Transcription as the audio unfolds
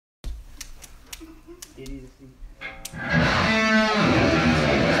idiocy.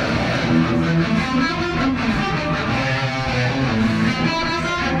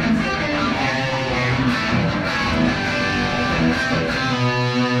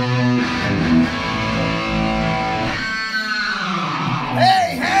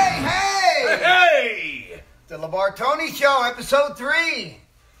 Hey, hey, hey! Hey! The LaBartoni Show, episode 3.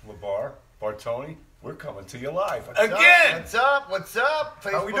 LaBartoni, we're coming to you live Again! again. What's up? What's up?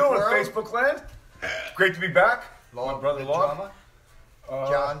 Facebook How we doing, world? Facebook land? Great to be back. Long, My brother, Long.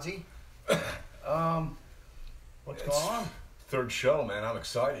 Johnsy. What's going on? Third show, man. I'm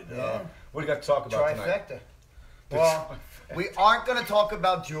excited. Yeah. What do you got to talk about tonight? Trifecta. Well, we aren't going to talk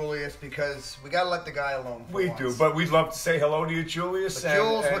about Julius because we got to let the guy alone for We once. do, but we'd love to say hello to you, Julius. But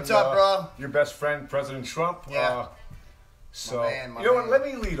Jules, what's up, bro? Your best friend, President Trump. Yeah. So, My you know what? man. Let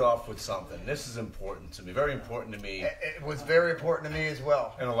me lead off with something. This is important to me, very important to me, It was very important to me as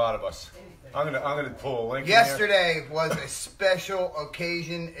well. and a lot of us. I'm gonna pull a link. in Yesterday was a special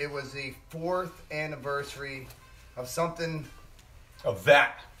occasion. It was the 4th anniversary of something. here of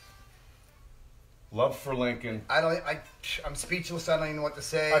that. Love for Lincoln. I'm speechless. I don't even know what to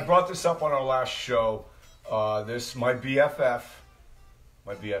say. I brought this up on our last show. My BFF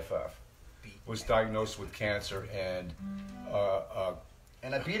was diagnosed with cancer, and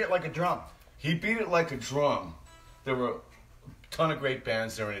And I beat it like a drum. he beat it like a drum. There were a ton of great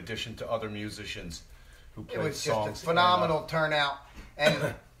bands there, in addition to other musicians who It played was songs. just a phenomenal turnout.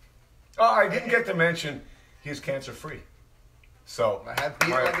 And I didn't get to mention he's cancer free. So I have beat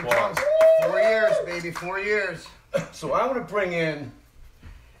it my like a drum. applause. 4 years, baby, 4 years. So I want to bring in.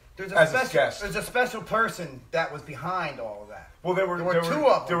 There's As a guest. There's a special person that was behind all of that. Well, there were two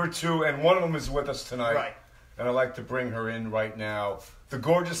of them. There were two, and one of them is with us tonight. Right. And I'd like to bring her in right now. The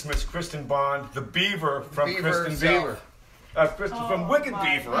gorgeous Miss Kristen Bond, the Beaver from Beaver Kristen herself. Beaver. Kristen from Wicked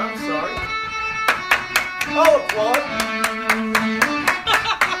my Beaver. I'm sorry. Oh, applaud.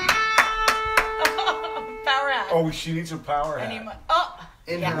 Power hat. Oh, she needs a power hat.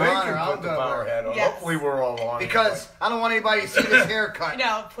 In Yeah. her Lincoln honor, I'll put the go power there. hat on. Yes. Hopefully we're all on it. Because I don't want anybody to see this haircut.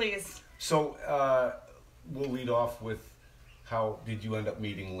 No, please. So we'll lead off with how did you end up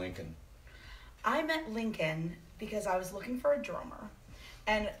meeting Lincoln? I met Lincoln because I was looking for a drummer,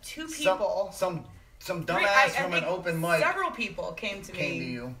 and two people. Some three- dumbass I from an think open mic. Several people came to Came me to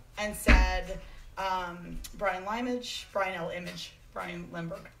you. and said, Brian Limberg, Brian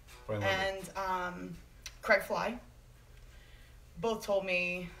Limberg. and Craig Fly. Both told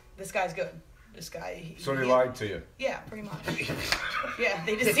me this guy's good. This guy. So they lied to you. Yeah, pretty much. Yeah,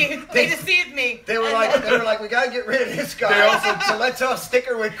 they deceived me. They were like, we gotta get rid of this guy. So let's stick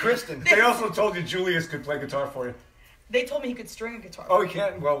her with Kristen. They also told you Julius could play guitar for you. They told me he could string a guitar. Oh, he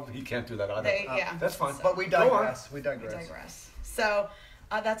can't. Well, he can't do that either. Yeah. That's fine. But we Go on. digress. We We digress. digress. So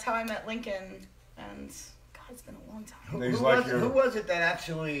that's how I met Lincoln, and God, it's been a long time. And he's like Who was it that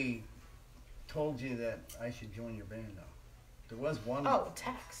actually told you that I should join your band, though? There was one. Oh,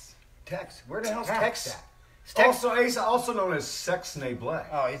 Tex. Tex. Where the hell's Tex. Tex at? Is Tex- He's also known as Sex Nabla.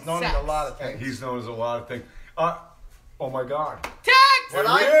 Oh, he's known as a lot of things. He's known as a lot of things. Oh my God. Tex! What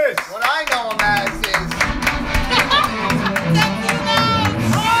There he is. what I know him as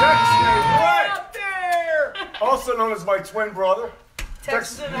Sex Nabla. Out there. Also known as my twin brother.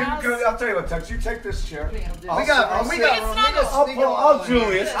 Tex is in the house. I'll tell you what, Tex. You take this chair. is. We got room.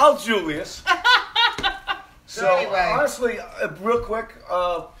 I'll Julius. So Anyway. honestly, real quick,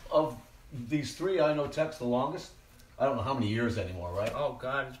 of these three, I know Tex the longest. I don't know how many years anymore, right? Oh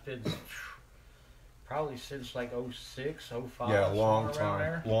God, it's been probably since like 06, 05. Yeah, long somewhere around time.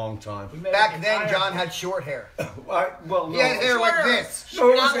 there. Long time. We made Back an then, entire- John had short hair. Well, no, He had hair like this.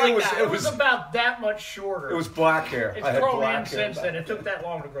 no, Not like that. It was about that much shorter. it was black hair. It's I had grown black in hair since back then. It took that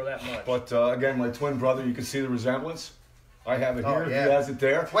long to grow that much. But again, my twin brother, you can see the resemblance. I have it Oh, here. yeah. He has it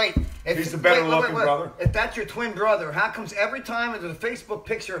there. Wait, He's the better looking brother. If that's your twin brother, how comes every time there's a Facebook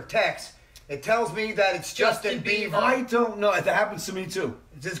picture of Tex, it tells me that it's Justin Bieber? I don't know. That happens to me too.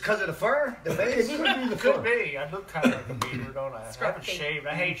 Is this because of the fur? The It face? could be the Could fur. be. I look kind of like a beaver, don't I? I haven't Scruffy. shaved.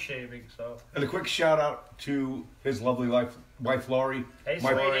 I hate shaving, so. And a quick shout out to his lovely wife Laurie, Hey,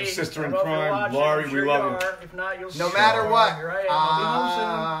 my sweetie, sister in I hope you're crime. watching. Laurie, I'm we sure love you you. are. If not, you'll No see. matter what. Here I am.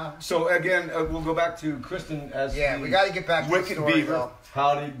 I'll be home So again, we'll go back to Kristen as Yeah, the we got to get back to the Wicked story, Beaver. though.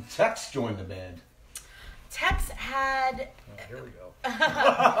 How did Tex join the band? Tex had soon. Oh, here we go.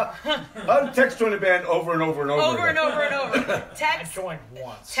 How did Tex join the band over and over and over? over again? and over and over. I Tex joined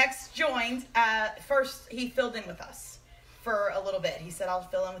once. Tex joined. First, he filled in with us for a little bit. He said, "I'll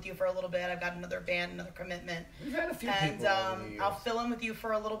fill in with you for a little bit. I've got another band, another commitment." We've had a few And people over the years. I'll fill in with you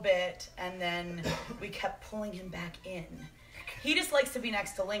for a little bit, and then we kept pulling him back in. He just likes to be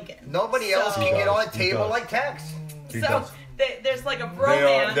next to Lincoln. Nobody else can get on a table like Tex. So there's like a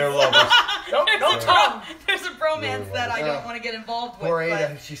bromance. They're lovers. There's a bromance that I don't want to get involved with. Poor Ada,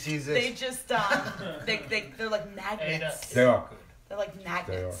 but she sees this. they just they're like magnets. They are. They're like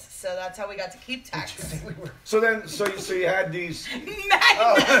magnets. So that's how we got to keep Tex. So you had these.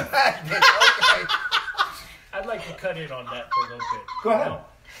 Oh, magnets. Okay. I'd like to cut in on that for a little bit. Go ahead. Now,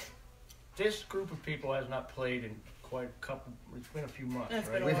 this group of people has not played in quite a couple. It's been a few months. It's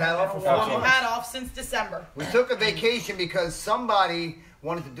right? been a We've while. had off for We've 4 months. had off since December. We took a vacation because somebody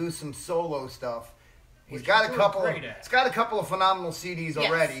wanted to do some solo stuff. He's got a couple. He's got a couple of phenomenal CDs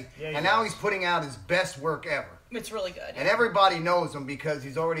already, and now he's putting out his best work ever. It's really good. And everybody knows him because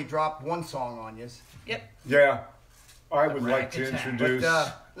he's already dropped one song on you. Yep. Yeah. I would like Rack to Attack. introduce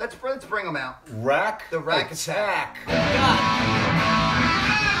But let's bring him out. Rack. The Rack Attack.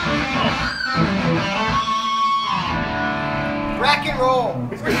 Rack and roll.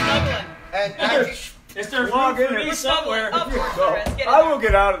 We're snuggling. And actually, Is there Log room in for here. me somewhere? Of course So, there is. Get in I there. will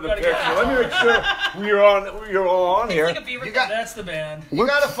get out of the picture. Let me make sure you're all on It's here. like a beaver You got- That's the band. you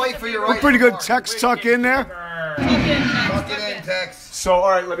got to fight for your right. Pretty good part. text tuck in there. Tuck it in, Tex. So all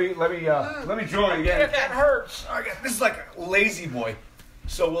right, let me join again. That hurts. All right, this is like a lazy boy.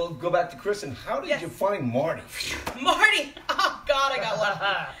 So we'll go back to Kristen. How did Yes. you find Marty? Marty. Oh God, I got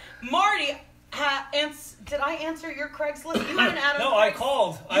lucky. Marty. Did I answer your Craigslist? You had an ad on No, I Craigslist.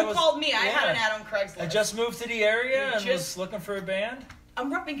 called. You called me. I had an ad on Craigslist. I just moved to the area You and just- was looking for a band.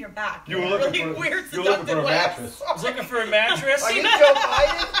 I'm rubbing your back. You were in a looking really for- weird, you were looking seductive for a way. mattress. I was looking for a mattress Are you Joe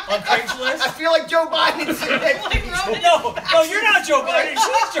Biden? on I Craigslist. feel like Joe Biden's sitting next to you. Like, No, you're not Joe Biden.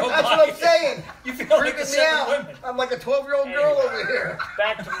 She's Joe That's Biden. what I'm saying. You feel like Freaking the me seven out. women. I'm like a 12-year-old girl over here.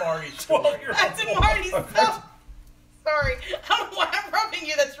 Back to Marty's story. 12-year-old. That's in Marty's stuff. Sorry. I don't know why I'm rubbing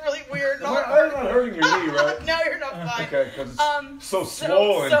you. That's really weird. I'm not hurting your knee, right? No, you're not fine. Okay, because it's so so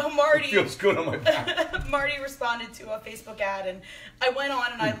swollen. Marty- It feels good on my back. Marty responded to a Facebook ad, and I went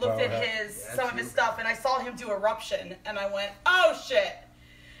on and I looked at some of his stuff, and I saw him do Eruption, and I went, oh shit.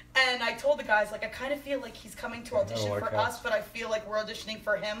 And I told the guys, like, I kind of feel like he's coming to audition like for that. us, but I feel like we're auditioning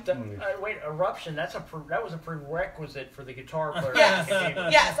for him. Wait, Eruption, that was a prerequisite for the guitar player. Yes,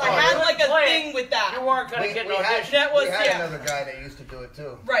 yes, I had like a Play it. thing with that. You weren't going to get an audition. That was, we had yeah. another guy that used to do it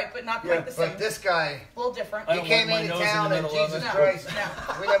too. Right, but not quite the same. But this guy, A little different. I he don't came want my into nose in the town and middle of Jesus it. Christ,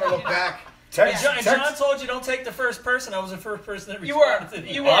 No. we never looked back. Text, And John text. told you don't take the first person. I was the first person that You were. responded to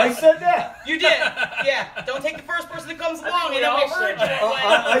the You email. were. I said that. You did, yeah. Don't take the first person that comes along, we and then we all heard said you.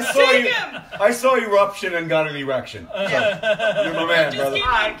 that. I saw Take you. him. I saw eruption and got an erection. Yeah. You're my man, Just brother. keep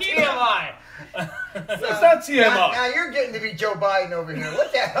Alright, Keep him. TMI. That's not TMI. Now you're getting to be Joe Biden over here.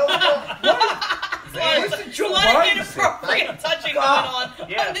 What the hell? What's the Joe A lot of Biden inappropriate touching going on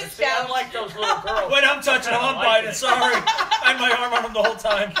Yeah, on but this see, couch. unlike those little girls. When I'm touching him, I'm biting. Sorry. I had my arm on him the whole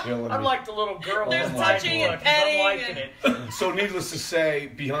time. Unlike the little girls. There's in touching and Blackwood, petting I'm liking it. So needless to say,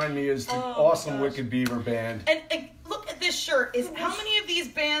 behind me is the awesome Wicked Beaver band. And look at this shirt. How many of these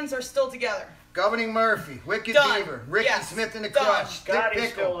bands are still together? Governing Murphy, Wicked Done. Beaver, Ricky Yes. Smith and the Done. Crush, Dick Scotty's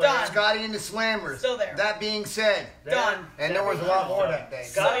Pickle, still there. Done. Scotty and the Slammers. Still there. That being said, Done. and there was a lot more that day.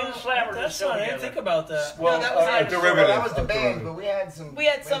 Scotty and the Slammers are That's still not. I together. didn't think about that. Well, that was a it. derivative. That was the a band, derivative. but we had some. We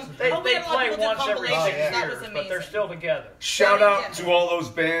had some. They we had a lot play of people do once every compilations. 6 That was years, amazing. but they're still together. Shout out Yeah. to all those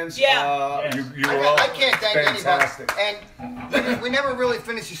bands. Yeah. You were all I can't thank fantastic. anybody. And we never really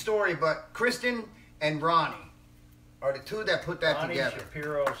finished the story, but Kristen and Ronnie are the two that put that Ronnie together.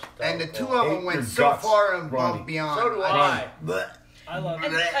 Shapiro stuff. And the two of Hate them your went so guts, far and Ronnie. above beyond. So do I. But I love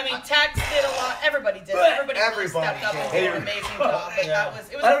And, it. I mean, Tax did a lot. Everybody did. Everybody really stepped up and did. did an amazing job. But Yeah.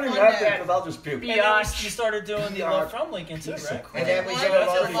 it was I a don't even fun have to day. because I'll just puke. And then you started doing the Yeah. Love from Lincoln too, right? And then we One, did a that's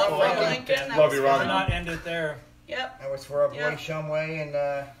lot a Love of from fun. Lincoln. That Love was you, To Ronnie. fun. not end it there. Yep. That was for our boy Yeah. Shumway and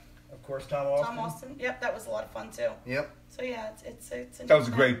of course Tom Austin. Tom Austin. Yep, that was a lot of fun too. Yep. So yeah, it's That was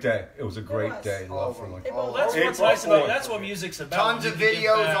a great day. It was a great was. day. All Love of for them. Lincoln. They both- That's April what's nice about 4th. That's what music's about. Tons You of can give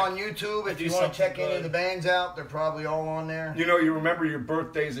videos back. on YouTube. If do you want to check something any of the good. bands out, they're probably all on there. You know, you remember your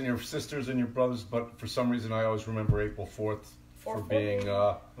birthdays and your sisters and your brothers, but for some reason I always remember April 4th for 4th. being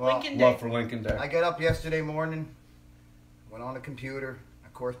Well, Lincoln Day. Love for Lincoln Day. I got up yesterday morning, went on the computer.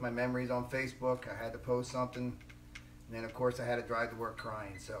 Of course, my memories on Facebook. I had to post something. And then, of course, I had to drive to work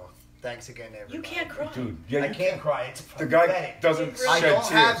crying. So, thanks again, everybody. You can't cry. Dude, yeah, I you can't cry. It's The guy pathetic. doesn't I shed I don't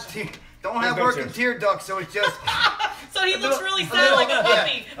tears. have no working tears. tear ducts, so it's just So he looks really a sad little- like a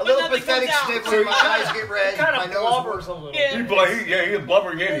puppy, yeah, a but little nothing pathetic comes out. sniffling. My eyes get red. Kind My of nose blubbers works. a little. Yeah. He's a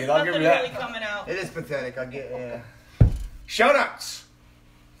blubbering There's idiot. I'll give nothing you that. really coming out. It is pathetic. I get Shout outs.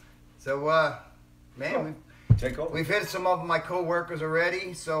 So, man, Take over. we've hit some of my co-workers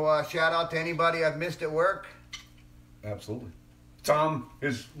already. So, shout out to anybody I've missed at work. Absolutely. Tom,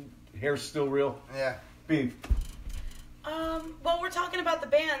 his hair's still real. Yeah. Beef. Well, we're talking about the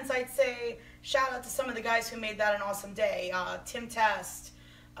bands. I'd say shout out to some of the guys who made that an awesome day. Tim Test,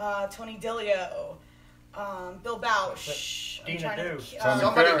 Tony Dillio, Bill Bausch. Dina Do.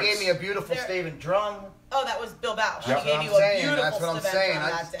 Somebody gave me a beautiful Stavin drum. Oh, that was Bill Bausch. Yep. He gave you a beautiful That's what I'm Stavin saying. drum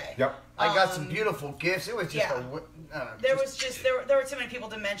that day. Yep. I got some beautiful gifts. It was just there were too many people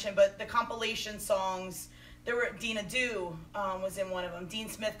to mention, but the compilation songs. There were Dina Do was in one of them. Dean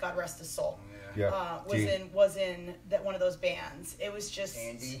Smith, God rest his soul, was in that one of those bands. It was just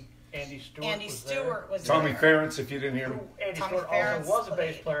Andy Stewart was Tommy Ferentz, if you didn't hear me. Andy Stewart also was a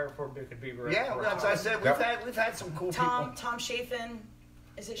bass player for Big Beaver. Yeah, that's what I said. We've had some cool people. Tom Chafin,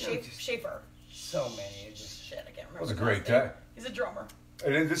 is it Schaefer? So many. Shit, I can't remember. It was a great day. He's a drummer.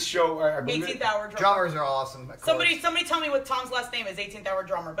 And in this show, I believe 18th Hour Drummer. Drummers are awesome. Somebody tell me what Tom's last name is. 18th Hour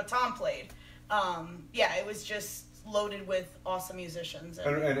Drummer, but Tom played. It was just loaded with awesome musicians.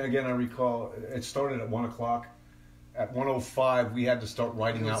 And again, I recall it started at 1 o'clock. At 1:05, we had to start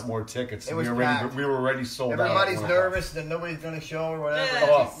writing out more tickets. It was we were already sold out. Everybody's nervous that nobody's going to show or whatever.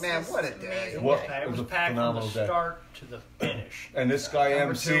 Yeah, Man, what a day! It was packed from the start to the finish. And this guy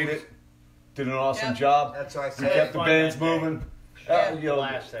emceed it, did an awesome job. That's what I He said. kept the bands moving.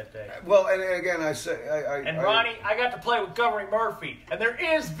 Last that day. Well, and again, Ronnie, I got to play with Governing Murphy, and there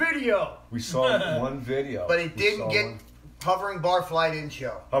is video. We saw one video, but it didn't get. Hovering Barfly didn't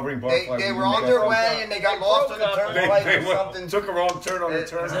show. Hovering Barfly. They were on their way and they got lost on the turnpike or something. Took a wrong turn on the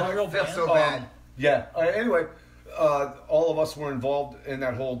turnpike. I feel so bad. Yeah. Anyway, all of us were involved in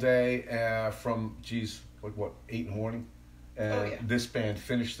that whole day from 8 in the morning, and this band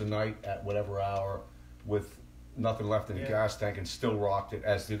finished the night at whatever hour with nothing left in the gas tank and still rocked it,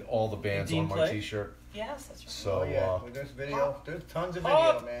 as did all the bands on my T-shirt. Yes, that's right. So there's video. There's tons of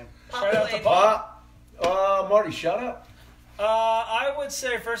video, man. Shout out to Pop. Marty, shout out. I would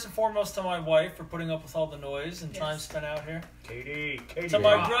say first and foremost to my wife for putting up with all the noise and time spent out here. Katie. To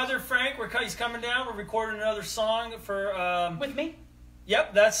my brother Frank, he's coming down. We're recording another song for with me.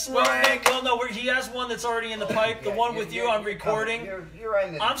 Yep, that's no. He has one that's already in the pipe. The one with you, I'm recording. You're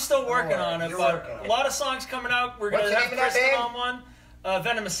right. I'm still working on it, but a lot of songs coming out. We're gonna have Kristen on one.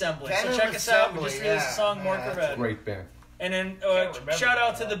 Venom Assembly. So check us out. We just released a song, Marker Red. Great band. And then shout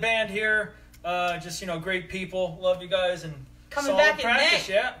out to the band here. Just great people. Love you guys and coming back in practice.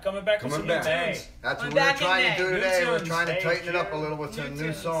 May. Yeah, coming back with some new tunes. That's what we're trying to do today. We're trying to tighten it up a little with some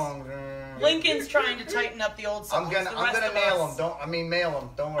new songs. Lincoln's trying to tighten up the old songs. I'm gonna nail them. Mail them.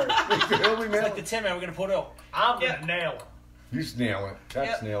 Don't worry. It's like the Tin Man. We're gonna put up. I'm gonna nail them. You just nail it.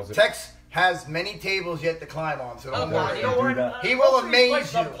 Tex nails it. Tex has many tables yet to climb on, so don't worry. He will Most of these amaze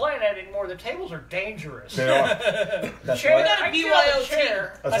places you. I'm playing at anymore. The tables are dangerous. They are. That's Chair, why. got a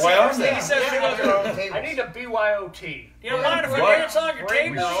BYOT. That's why I'm there. I need a BYOT. You don't mind if we dance on your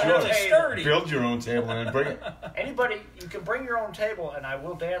table? They're sturdy. Build your own table and then bring it. Anybody, you can bring your own table, and I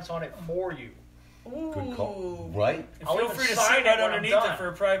will dance on it for you. Ooh. Good call. Right? Feel free to sit right underneath it for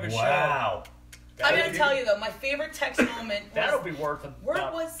a private show. Wow. I'm gonna tell you though, my favorite Tex moment was that'll be worth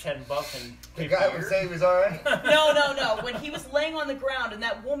about $10 and the guy would say he was all right. No. When he was laying on the ground and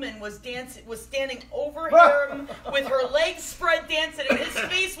that woman was standing over him with her legs spread dancing, and his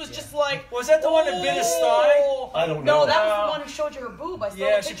face was just like. Was that the one that bit his thigh? I don't know. No, that was the one who showed you her boob. I saw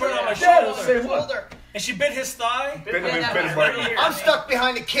yeah, the she put it on my shoulder. And she bit his thigh? I'm stuck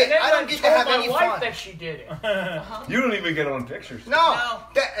behind a kid. I don't get to have any fun. That she did it. You don't even get on pictures. No.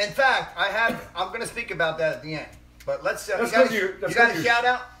 In fact, I'm going to speak about that at the end. But let's. You got a shout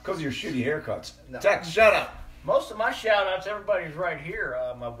out? Because of your shitty haircuts. No. Tex, shout out. Most of my shout outs, everybody's right here.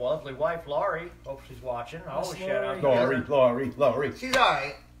 My lovely wife, Laurie. Hope she's watching. I always shout out. Laurie. She's all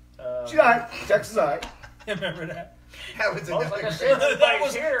right. She's all right. Tex is all right. Remember that? That was like I said,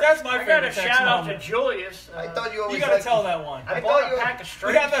 that's my favorite. I got a shout out to Julius. I thought you always. You got to tell that one. I bought a pack of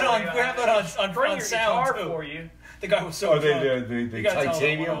strings. We have that on sound too. For you. The guy was so drunk. The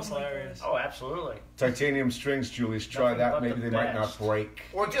titanium. Oh, absolutely. Titanium strings, Julius. Try that. Maybe they might not break.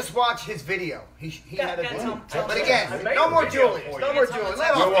 Or just watch his video. He had a video. But again, no more Julius. No more Julius.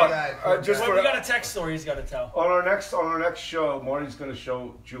 Let off the guy. We got a text story he's got to tell. On our next show, Marty's going to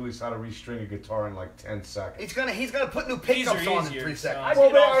show Julius how to restring a guitar in like 10 seconds. He's gonna put new pickups on in 3 seconds. I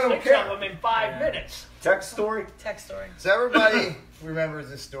did all 6 of them in 5 minutes. Text story. So everybody remembers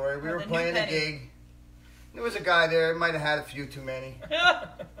this story. We were playing a gig. There was a guy there, might have had a few too many.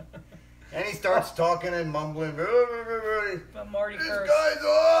 And he starts talking and mumbling. But Marty this first. guy's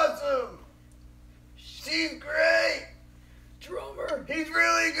awesome. She's great. Drummer. He's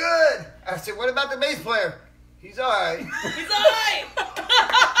really good. I said, what about the bass player? He's all right. He's all right.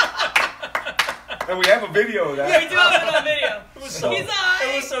 And we have a video of that. Yeah, we do have it on video. It was so, He's alright.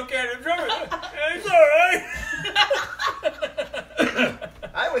 It was so candid. Drummer, he's alright.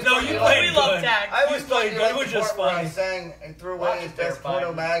 We love tag. I was playing good. It was just where I funny. sang and threw away his best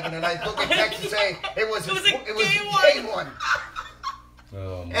porno mag, and then I look at text and say it was a gay one.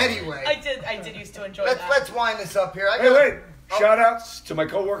 Oh, anyway, I did used to enjoy that. Let's wind this up here. Wait. Shout outs to my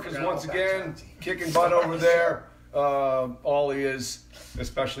coworkers once again, kicking butt over there. All is,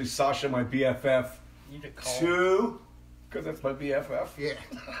 especially Sasha, my BFF. Because that's my BFF. Yeah.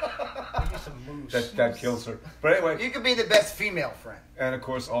 Some moose. That kills her. But anyway. You could be the best female friend. And of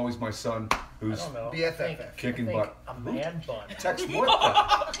course, always my son, who's BFF. Kicking butt. A man bun. Text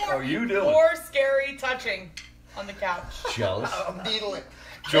what are you doing? More scary touching on the couch. Jealous. I'm needling.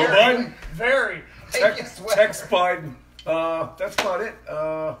 Joe Biden? Very. Text Biden. That's about it.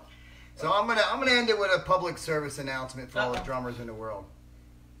 So I'm gonna end it with a public service announcement for all the drummers in the world.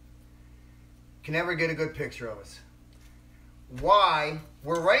 Can never get a good picture of us. Why?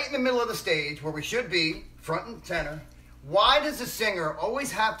 We're right in the middle of the stage where we should be, front and center. Why does the singer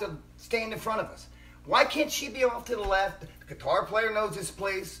always have to stand in front of us? Why can't she be off to the left? The guitar player knows his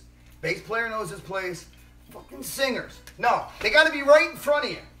place. Bass player knows his place. Fucking singers. No, they got to be right in front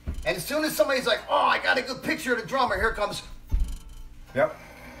of you. And as soon as somebody's like, oh, I got a good picture of the drummer, here comes. Yep.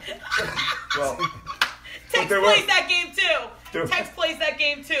 Well, Tex plays that game too. Tex plays that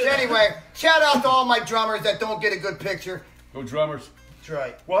game too. So anyway, shout out to all my drummers that don't get a good picture. Go drummers. That's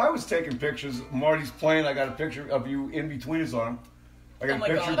right. Well, I was taking pictures. Marty's playing. I got a picture of you in between his arm. I got a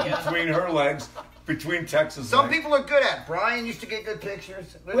picture between her legs, between Tex's Some legs. people are good at it. Brian used to get good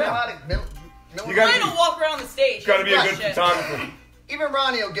pictures. Brian will walk around the stage. Got to be a good photographer. Even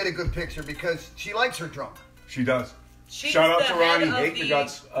Ronnie will get a good picture because she likes her drummer. She does. She's shout out to Ronnie. Hate your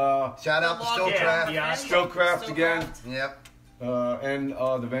guts. Shout out to Stillcraft. Stillcraft again. Yep. And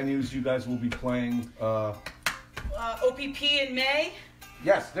the venues you guys will be playing. OPP in May.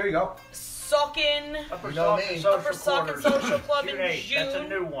 Yes, there you go. Upper Saucon Social Club in June. That's a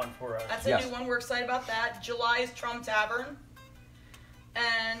new one for us. That's a new one. We're excited about that. July is Trum Tavern.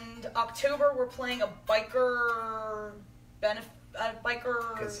 And October we're playing a biker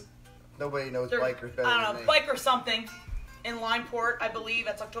Because nobody knows bikers better I don't than know, me. biker something in Lineport, I believe.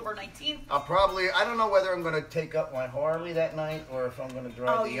 That's October 19th. I don't know whether I'm going to take up my Harley that night or if I'm going to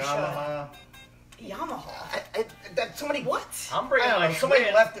drive the Yamaha. Yamaha? Somebody, what? I'm bringing my somebody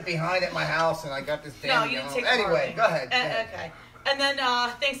left it behind at my house and I got this damn. No, you didn't take Anyway, go ahead. Okay. And then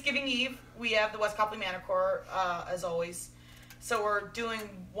Thanksgiving Eve, we have the West Copley Manor Corps, as always. So we're doing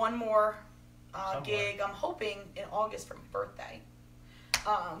one more gig, I'm hoping, in August for my birthday.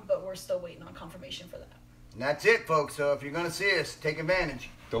 But we're still waiting on confirmation for that. And that's it, folks. So if you're going to see us, take advantage.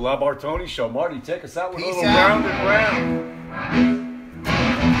 The LaBartoni Show. Marty, take us out with Peace a little out. round and round.